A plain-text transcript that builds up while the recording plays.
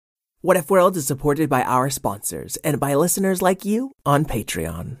What If World is supported by our sponsors and by listeners like you on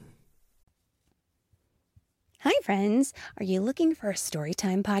Patreon. Hi, friends. Are you looking for a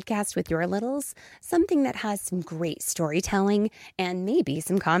storytime podcast with your littles? Something that has some great storytelling and maybe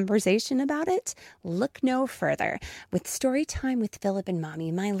some conversation about it? Look no further. With Storytime with Philip and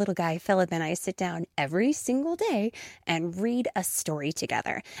Mommy, my little guy Philip and I sit down every single day and read a story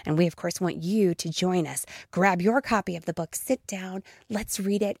together. And we, of course, want you to join us. Grab your copy of the book, sit down, let's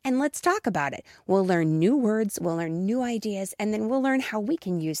read it, and let's talk about it. We'll learn new words, we'll learn new ideas, and then we'll learn how we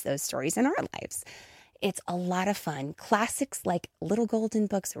can use those stories in our lives. It's a lot of fun. Classics like Little Golden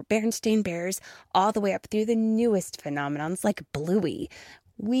Books or Berenstain Bears, all the way up through the newest phenomenons like Bluey.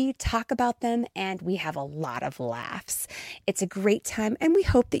 We talk about them and we have a lot of laughs. It's a great time and we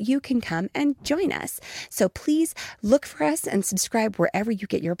hope that you can come and join us. So please look for us and subscribe wherever you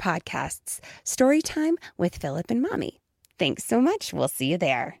get your podcasts. Storytime with Philip and Mommy. Thanks so much. We'll see you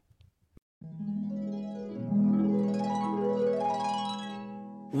there.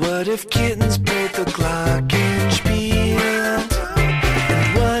 What if kittens played the glockenspiel?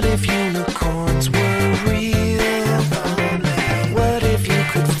 And what if unicorns were real? What if you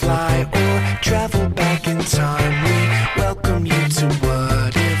could fly or travel back in time? We welcome you to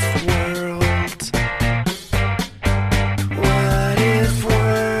What If World. What If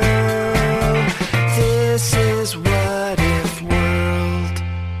World? This is What If World.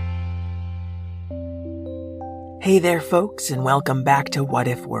 Hey there, folks, and welcome back to What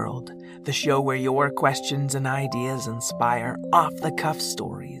If World, the show where your questions and ideas inspire off-the-cuff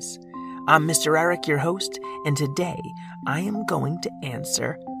stories. I'm Mr. Eric, your host, and today I am going to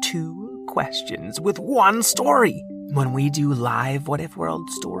answer 2 questions with 1 story. When we do live What If World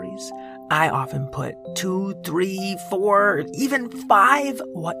stories, I often put 2, 3, 4, even 5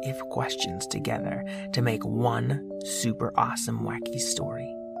 what if questions together to make one super awesome wacky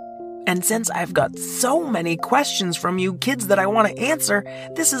story. And since I've got so many questions from you kids that I want to answer,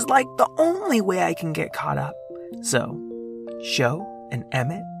 this is like the only way I can get caught up. So, Sho and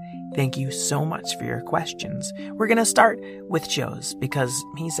Emmett, thank you so much for your questions. We're going to start with Sho's because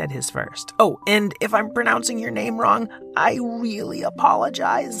he said his first. Oh, and if I'm pronouncing your name wrong, I really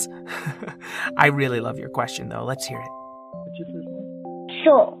apologize. I really love your question, though. Let's hear it. What's your first name?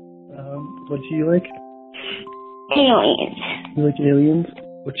 Sure. What do you like? Aliens. You like aliens?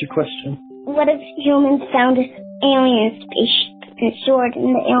 What's your question? What if humans found an alien spaceship and stored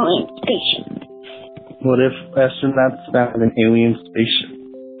in the alien spaceship? What if astronauts found an alien spaceship?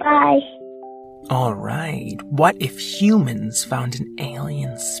 Bye. All right. What if humans found an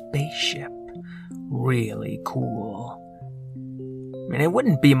alien spaceship? Really cool. I mean, it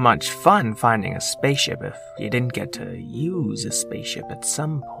wouldn't be much fun finding a spaceship if you didn't get to use a spaceship at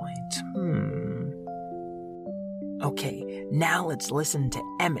some point. Okay, now let's listen to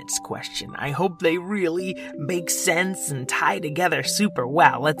Emmett's question. I hope they really make sense and tie together super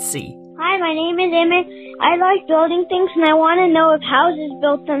well. Let's see. Hi, my name is Emmett. I like building things and I want to know if houses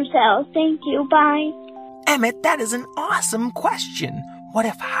built themselves. Thank you. Bye. Emmett, that is an awesome question. What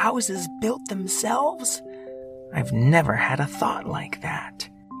if houses built themselves? I've never had a thought like that.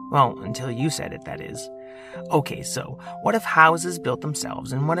 Well, until you said it, that is. Okay, so what if houses built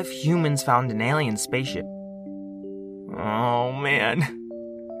themselves and what if humans found an alien spaceship? Oh, man.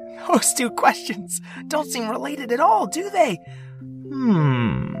 Those 2 questions don't seem related at all, do they?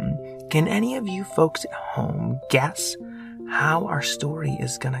 Can any of you folks at home guess how our story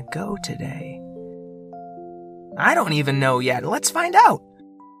is gonna go today? I don't even know yet. Let's find out.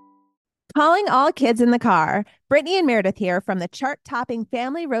 Calling all kids in the car. Brittany and Meredith here from the chart-topping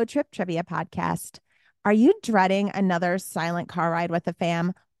Family Road Trip Trivia Podcast. Are you dreading another silent car ride with the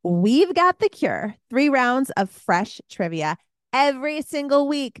fam? We've got the cure. 3 rounds of fresh trivia every single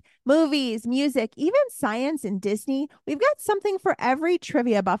week. Movies, music, even science and Disney. We've got something for every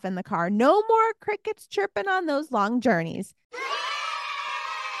trivia buff in the car. No more crickets chirping on those long journeys.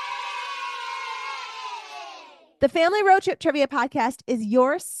 The Family Road Trip Trivia Podcast is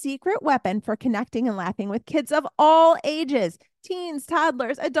your secret weapon for connecting and laughing with kids of all ages. Teens,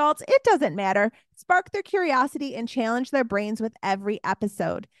 toddlers, adults, it doesn't matter. Spark their curiosity and challenge their brains with every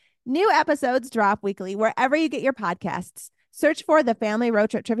episode. New episodes drop weekly wherever you get your podcasts. Search for the Family Road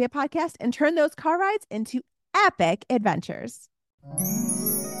Trip Trivia Podcast and turn those car rides into epic adventures.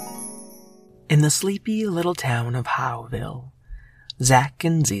 In the sleepy little town of Howville, Zach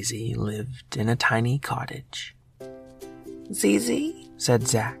and Zizi lived in a tiny cottage. Zizi, said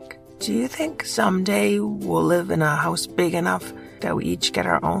Zach, do you think someday we'll live in a house big enough that we each get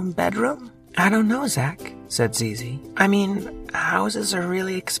our own bedroom? I don't know, Zach, said Zizi. I mean, houses are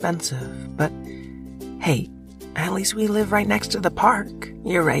really expensive, but hey, At least we live right next to the park.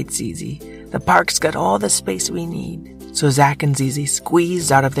 You're right, Zizi. The park's got all the space we need. So Zach and Zizi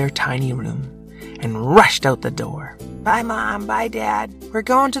squeezed out of their tiny room and rushed out the door. Bye, Mom. Bye, Dad. We're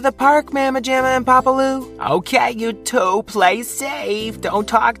going to the park, Mama Jamma and Papa Lou. Okay, you two. Play safe. Don't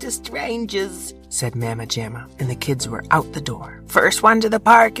talk to strangers, said Mama Jamma, and the kids were out the door. First one to the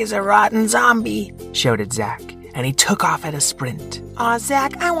park is a rotten zombie, shouted Zach, and he took off at a sprint. Aw,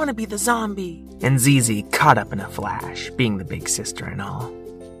 Zach, I want to be the zombie. And Zizi caught up in a flash, being the big sister and all.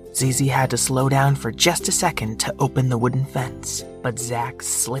 Zizi had to slow down for just a second to open the wooden fence, but Zach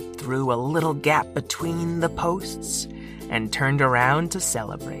slipped through a little gap between the posts and turned around to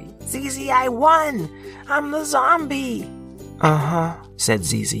celebrate. Zizi, I won! I'm the zombie! Uh-huh, said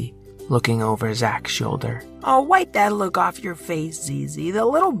Zizi, looking over Zach's shoulder. Oh, wipe that look off your face, Zizi. The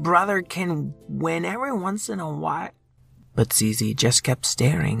little brother can win every once in a while. But Zizi just kept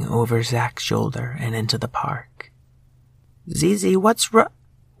staring over Zach's shoulder and into the park. Zizi, what's wrong?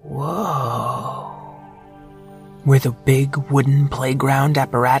 Whoa. Where the big wooden playground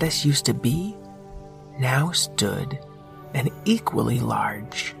apparatus used to be, now stood an equally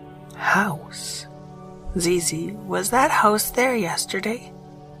large house. Zizi, was that house there yesterday?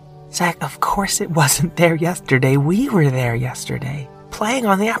 Zach, of course it wasn't there yesterday. We were there yesterday, playing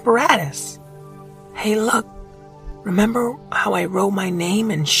on the apparatus. Hey, look. Remember how I wrote my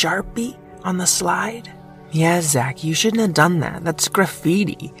name in Sharpie on the slide? Yeah, Zach, you shouldn't have done that. That's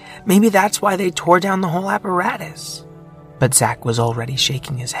graffiti. Maybe that's why they tore down the whole apparatus. But Zach was already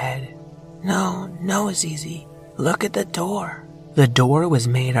shaking his head. No, Zizi. Look at the door. The door was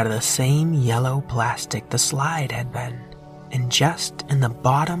made out of the same yellow plastic the slide had been. And just in the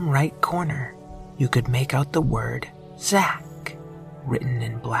bottom right corner, you could make out the word Zach written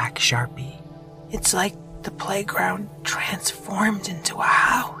in black Sharpie. It's like the playground transformed into a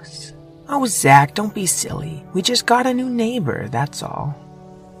house. Oh, Zach, don't be silly. We just got a new neighbor, that's all.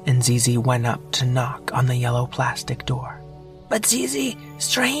 And Zizi went up to knock on the yellow plastic door. But Zizi,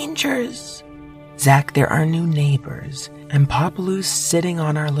 strangers. Zach, there are new neighbors, and Papa Lou's sitting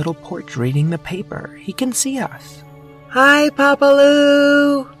on our little porch reading the paper. He can see us. Hi, Papa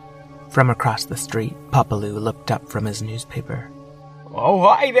Lou! From across the street, Papa Lou looked up from his newspaper. Oh,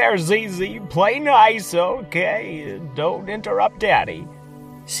 hi there, Zizi. Play nice, okay? Don't interrupt Daddy.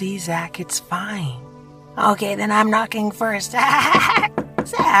 See, Zach, it's fine. Okay, then I'm knocking first.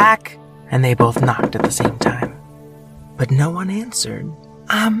 Zach! And they both knocked at the same time. But no one answered.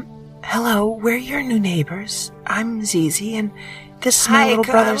 Hello, we're your new neighbors. I'm Zizi, and this is my little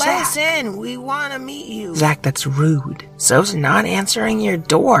brother, Zach. Listen, we want to meet you. Zach, that's rude. So's not answering your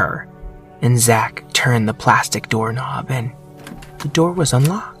door. And Zach turned the plastic doorknob, and the door was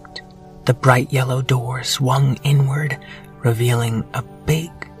unlocked. The bright yellow door swung inward, revealing a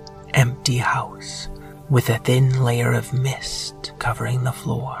big, empty house with a thin layer of mist covering the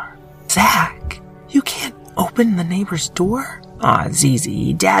floor. Zach, you can't open the neighbor's door? Aw,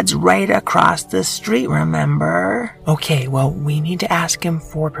 Zizi, Dad's right across the street, remember? Okay, well, we need to ask him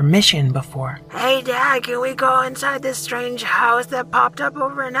for permission before. Hey, Dad, can we go inside this strange house that popped up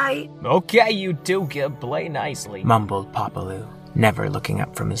overnight? Okay, you two can play nicely, mumbled Papa Lou, never looking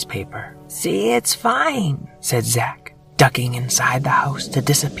up from his paper. See, it's fine, said Zach, ducking inside the house to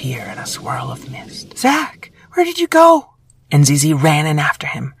disappear in a swirl of mist. Zach, where did you go? And Zizi ran in after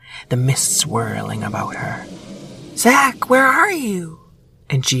him, the mist swirling about her. Zach, where are you?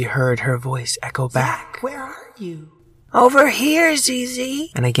 And she heard her voice echo back. Zach, where are you? Over here,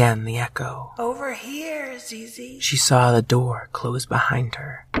 Zizi. And again the echo. Over here, Zizi. She saw the door close behind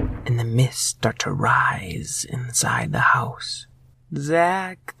her, and the mist start to rise inside the house.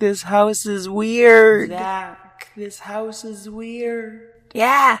 Zach, this house is weird. Zach, this house is weird.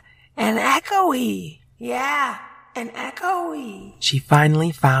 Yeah, and echoey. Yeah, and echoey. She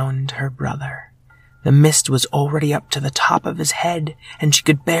finally found her brother. The mist was already up to the top of his head, and she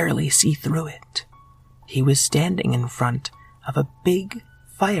could barely see through it. He was standing in front of a big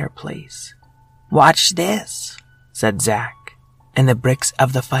fireplace. Watch this, said Zach, and the bricks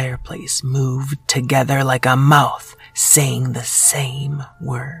of the fireplace moved together like a mouth saying the same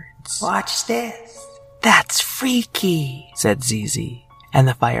words. Watch this. That's freaky, said Zizi, and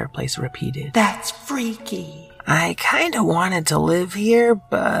the fireplace repeated. That's freaky. I kinda wanted to live here,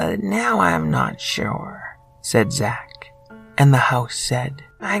 but now I'm not sure, said Zach. And the house said,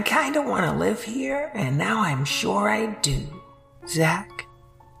 I kinda want to live here, and now I'm sure I do. Zach,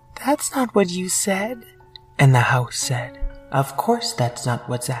 that's not what you said. And the house said, of course that's not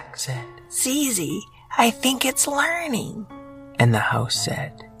what Zach said. Zizi, I think it's learning. And the house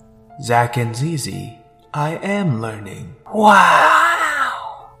said, Zach and Zizi, I am learning.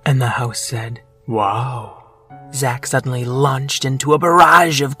 Wow. And the house said, wow. Zack suddenly launched into a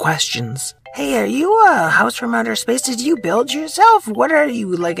barrage of questions. Hey, are you a house from outer space? Did you build yourself? What are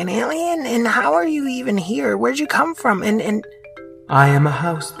you, like an alien? And how are you even here? Where'd you come from? And I am a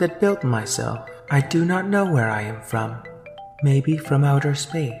house that built myself. I do not know where I am from. Maybe from outer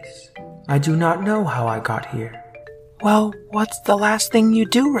space. I do not know how I got here. Well, what's the last thing you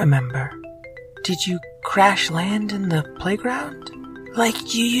do remember? Did you crash land in the playground?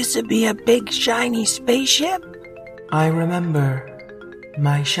 Like you used to be a big shiny spaceship? I remember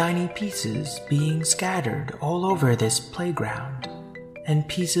my shiny pieces being scattered all over this playground. And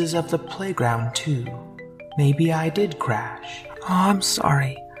pieces of the playground too. Maybe I did crash. Oh, I'm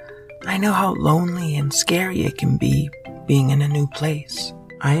sorry. I know how lonely and scary it can be being in a new place.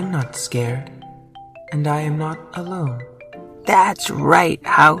 I am not scared. And I am not alone. That's right,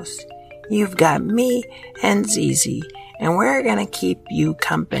 House. You've got me and Zizi, and we're gonna keep you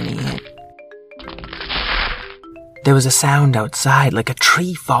company. There was a sound outside like a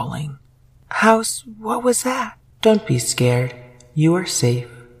tree falling. House, what was that? Don't be scared. You are safe.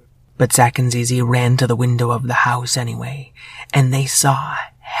 But Zack and Zizi ran to the window of the house anyway, and they saw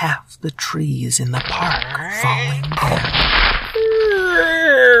half the trees in the park falling down.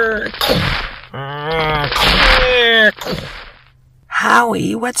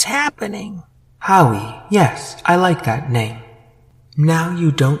 Howie, what's happening? Howie, yes, I like that name. Now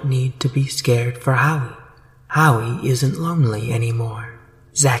you don't need to be scared for Howie. Howie isn't lonely anymore.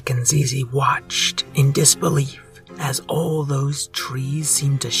 Zack and Zizi watched in disbelief as all those trees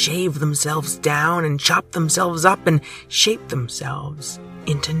seemed to shave themselves down and chop themselves up and shape themselves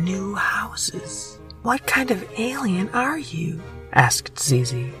into new houses. What kind of alien are you? Asked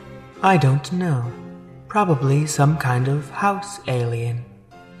Zizi. I don't know. Probably some kind of house alien.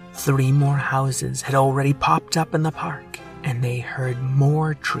 3 more houses had already popped up in the park, and they heard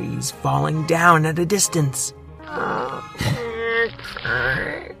more trees falling down at a distance.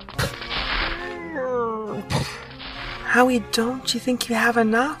 Howie, don't you think you have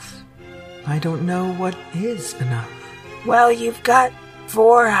enough? I don't know what is enough. Well, you've got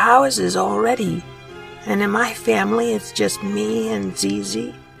 4 houses already, and in my family it's just me and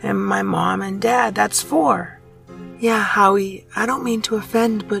Zizi and my mom and dad. That's 4. Yeah, Howie, I don't mean to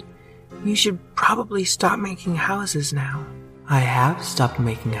offend, but you should probably stop making houses now. I have stopped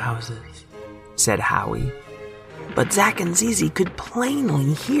making houses, said Howie. But Zack and Zizi could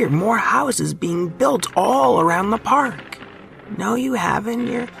plainly hear more houses being built all around the park. No, you haven't.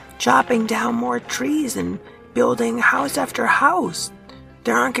 You're chopping down more trees and building house after house.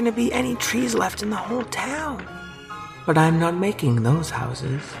 There aren't going to be any trees left in the whole town. But I'm not making those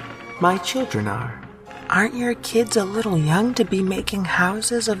houses. My children are. Aren't your kids a little young to be making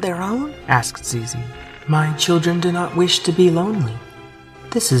houses of their own? Asked Zizi. My children do not wish to be lonely.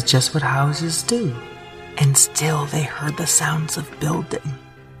 This is just what houses do. And still they heard the sounds of building.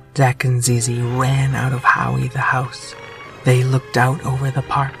 Zack and Zizi ran out of Howie the house. They looked out over the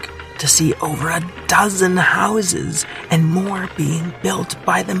park to see over a dozen houses and more being built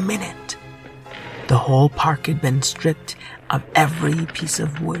by the minute. The whole park had been stripped of every piece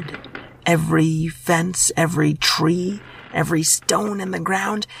of wood, every fence, every tree, every stone in the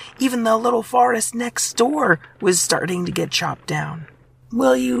ground. Even the little forest next door was starting to get chopped down.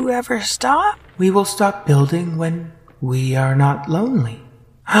 Will you ever stop? We will stop building when we are not lonely.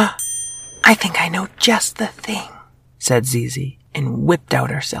 I think I know just the thing, said Zizi, and whipped out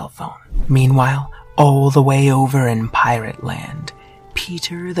her cell phone. Meanwhile, all the way over in Pirate Land,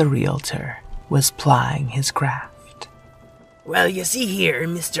 Peter the Realtor was plying his craft. Well, you see here,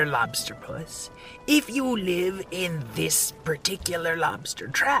 Mr. Lobsterpuss, if you live in this particular lobster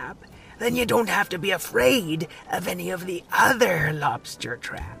trap, then you don't have to be afraid of any of the other lobster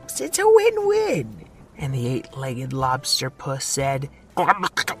traps. It's a win-win. And the 8-legged lobster puss said,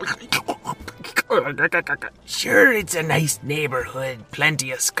 Sure, it's a nice neighborhood,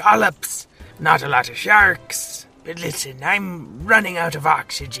 plenty of scallops, not a lot of sharks. But listen, I'm running out of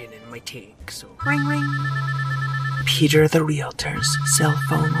oxygen in my tank, so... Ring, ring. Peter the Realtor's cell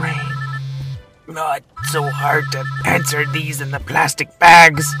phone rang. Oh, it's so hard to answer these in the plastic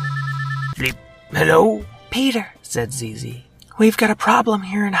bags. Flip. Hello? Peter, said Zizi. We've got a problem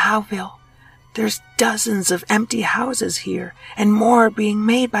here in Howville. There's dozens of empty houses here, and more being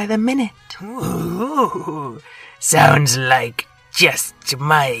made by the minute. Ooh, sounds like just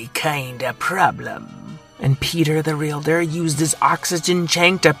my kind of problem. And Peter the Realtor used his oxygen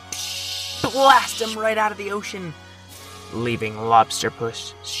tank to blast him right out of the ocean, leaving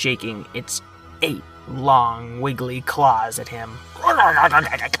Lobsterpuss shaking its 8 long, wiggly claws at him.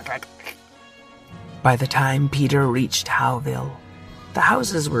 By the time Peter reached Howville, the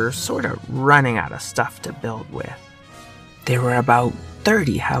houses were sort of running out of stuff to build with. There were about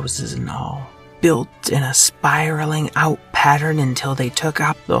 30 houses in all, built in a spiraling out pattern until they took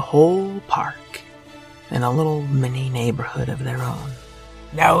up the whole park in a little mini neighborhood of their own.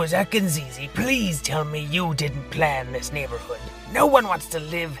 Now, Zack and Zizi, please tell me you didn't plan this neighborhood. No one wants to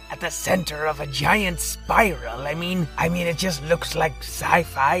live at the center of a giant spiral. I mean, it just looks like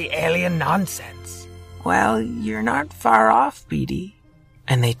sci-fi alien nonsense. Well, you're not far off, Petey.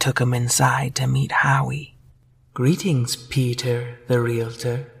 And they took him inside to meet Howie. Greetings, Peter, the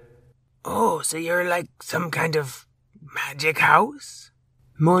realtor. Oh, so you're like some kind of magic house?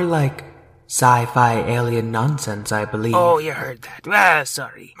 More like sci-fi alien nonsense, I believe. Oh, you heard that. Well,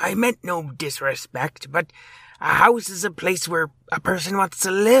 sorry. I meant no disrespect, but a house is a place where a person wants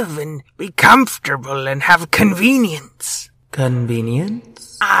to live and be comfortable and have convenience.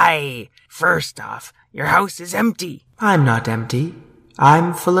 Convenience? Aye. First off, your house is empty. I'm not empty.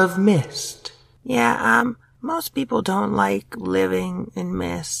 I'm full of mist. Yeah, most people don't like living in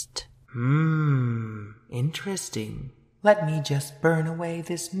mist. Interesting. Let me just burn away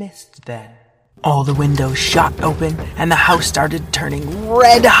this mist, then. All the windows shot open, and the house started turning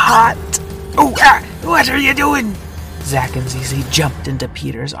red hot. Oh, what are you doing? Zack and Zizi jumped into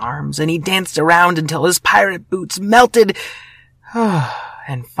Peter's arms, and he danced around until his pirate boots melted.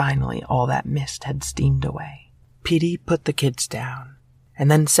 And finally, all that mist had steamed away. Petey put the kids down, and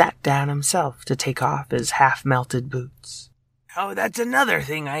then sat down himself to take off his half-melted boots. Oh, that's another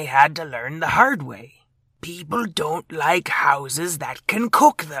thing I had to learn the hard way. People don't like houses that can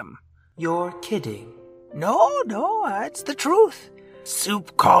cook them. You're kidding. No, it's the truth.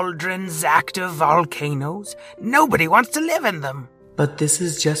 Soup cauldrons, active volcanoes. Nobody wants to live in them. But this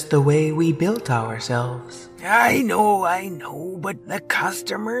is just the way we built ourselves. I know, but the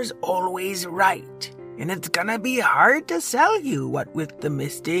customer's always right. And it's gonna be hard to sell you, what with the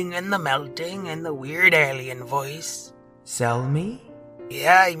misting and the melting and the weird alien voice. Sell me?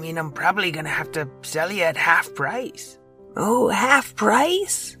 Yeah, I'm probably gonna have to sell you at half price. Oh, half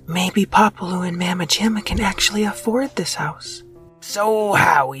price? Maybe Papalu and Mama Jim can actually afford this house. So,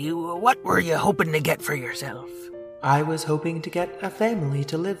 Howie, what were you hoping to get for yourself? I was hoping to get a family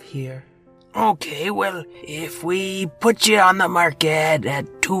to live here. Okay, well, if we put you on the market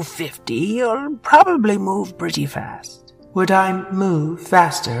at $250, you'll probably move pretty fast. Would I move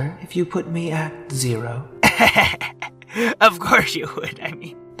faster if you put me at 0? Of course you would,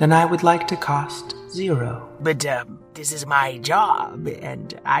 Then I would like to cost 0. But, this is my job,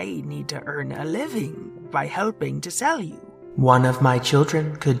 and I need to earn a living by helping to sell you. One of my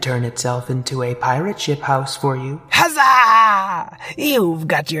children could turn itself into a pirate ship house for you. Huzzah! You've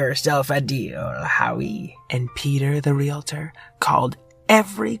got yourself a deal, Howie. And Peter the realtor called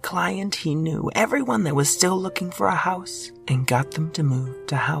every client he knew, everyone that was still looking for a house, and got them to move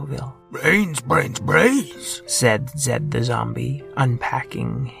to Howville. Brains, said Zed the zombie,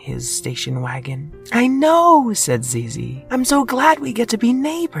 unpacking his station wagon. I know, said Zizi. I'm so glad we get to be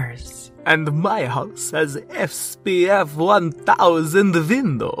neighbors. And my house has SPF 1000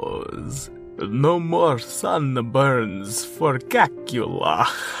 windows. No more sunburns for Cacula.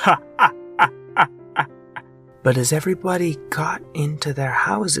 But as everybody got into their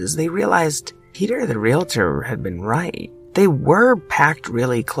houses, they realized Peter the realtor had been right. They were packed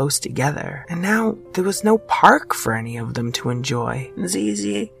really close together, and now there was no park for any of them to enjoy.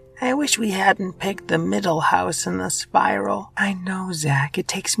 Zizi, I wish we hadn't picked the middle house in the spiral. I know, Zack, it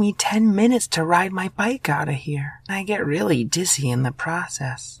takes me 10 minutes to ride my bike out of here. I get really dizzy in the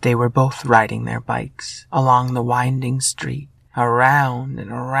process. They were both riding their bikes along the winding street, around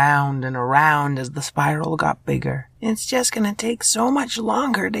and around and around as the spiral got bigger. It's just gonna take so much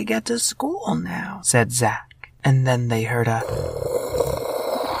longer to get to school now, said Zack. And then they heard a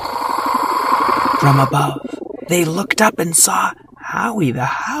from above. They looked up and saw Howie the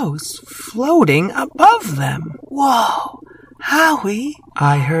house floating above them. Whoa, Howie!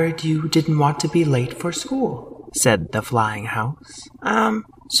 I heard you didn't want to be late for school, said the flying house.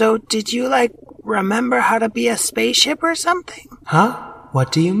 So did you, remember how to be a spaceship or something? Huh?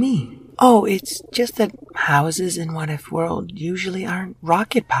 What do you mean? Oh, it's just that houses in What If World usually aren't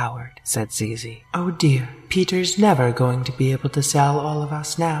rocket-powered, said Zizi. Oh dear, Peter's never going to be able to sell all of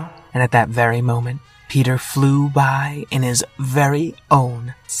us now. And at that very moment, Peter flew by in his very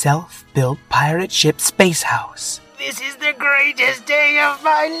own self-built pirate ship space house. This is the greatest day of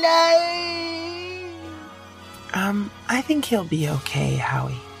my life! I think he'll be okay,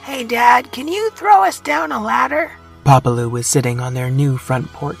 Howie. Hey, Dad, can you throw us down a ladder? Papalu was sitting on their new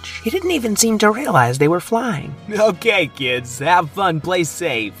front porch. He didn't even seem to realize they were flying. Okay, kids, have fun, play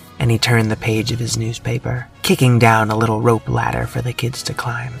safe. And he turned the page of his newspaper kicking down a little rope ladder for the kids to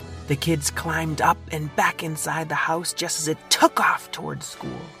climb. The kids climbed up and back inside the house just as it took off towards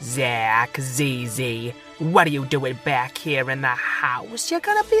school. Zach, ZZ, what are you doing back here in the house? You're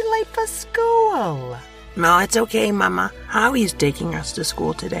gonna be late for school. No, it's okay, Mama. Howie's taking us to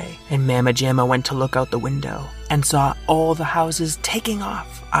school today. And Mama Jamma went to look out the window and saw all the houses taking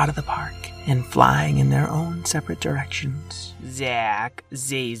off out of the park and flying in their own separate directions. Zach,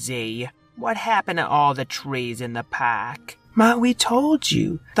 ZZ, what happened to all the trees in the park? Ma, we told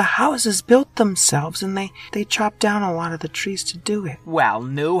you. The houses built themselves and they chopped down a lot of the trees to do it. Well,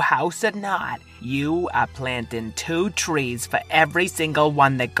 new house or not, you are planting 2 trees for every single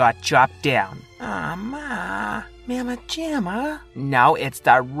one that got chopped down. Ma, Mama Jamma. No, it's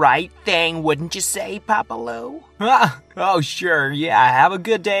the right thing, wouldn't you say, Papa Lou? Oh, sure, yeah, have a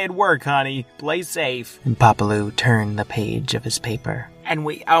good day at work, honey. Play safe. And Papa Lou turned the page of his paper. And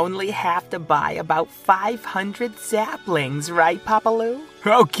we only have to buy about 500 saplings, right, Papa Lou?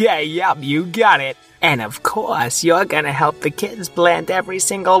 Okay, yep, you got it. And of course, you're gonna help the kids plant every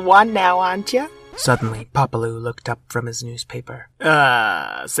single one now, aren't you? Suddenly, Papa Lou looked up from his newspaper.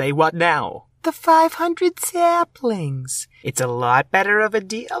 Say what now? The 500 saplings. It's a lot better of a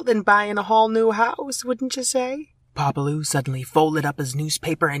deal than buying a whole new house, wouldn't you say? Papa Lou suddenly folded up his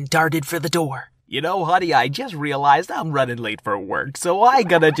newspaper and darted for the door. You know, honey, I just realized I'm running late for work, so I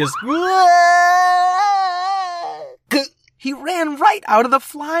gotta just... He ran right out of the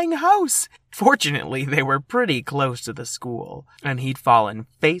flying house. Fortunately, they were pretty close to the school, and he'd fallen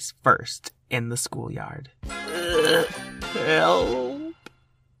face first in the schoolyard. Help.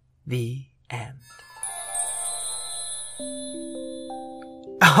 The end.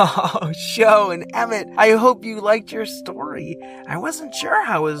 Oh, Sho and Emmett, I hope you liked your story. I wasn't sure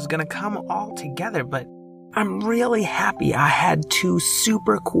how it was gonna come all together, but I'm really happy I had 2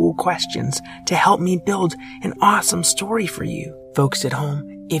 super cool questions to help me build an awesome story for you. Folks at home,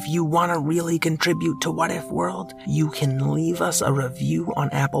 if you want to really contribute to What If World, you can leave us a review on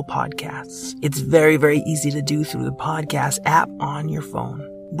Apple Podcasts. It's very, very easy to do through the podcast app on your phone.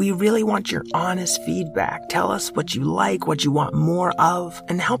 We really want your honest feedback. Tell us what you like, what you want more of,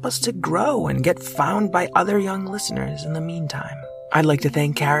 and help us to grow and get found by other young listeners in the meantime. I'd like to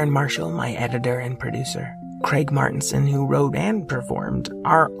thank Karen Marshall, my editor and producer, Craig Martinson, who wrote and performed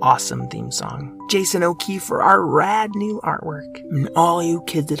our awesome theme song, Jason O'Keefe for our rad new artwork, and all you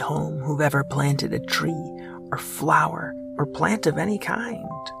kids at home who've ever planted a tree or flower or plant of any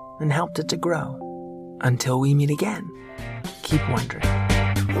kind and helped it to grow. Until we meet again, keep wondering.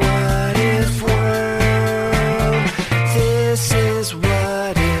 What if world, this is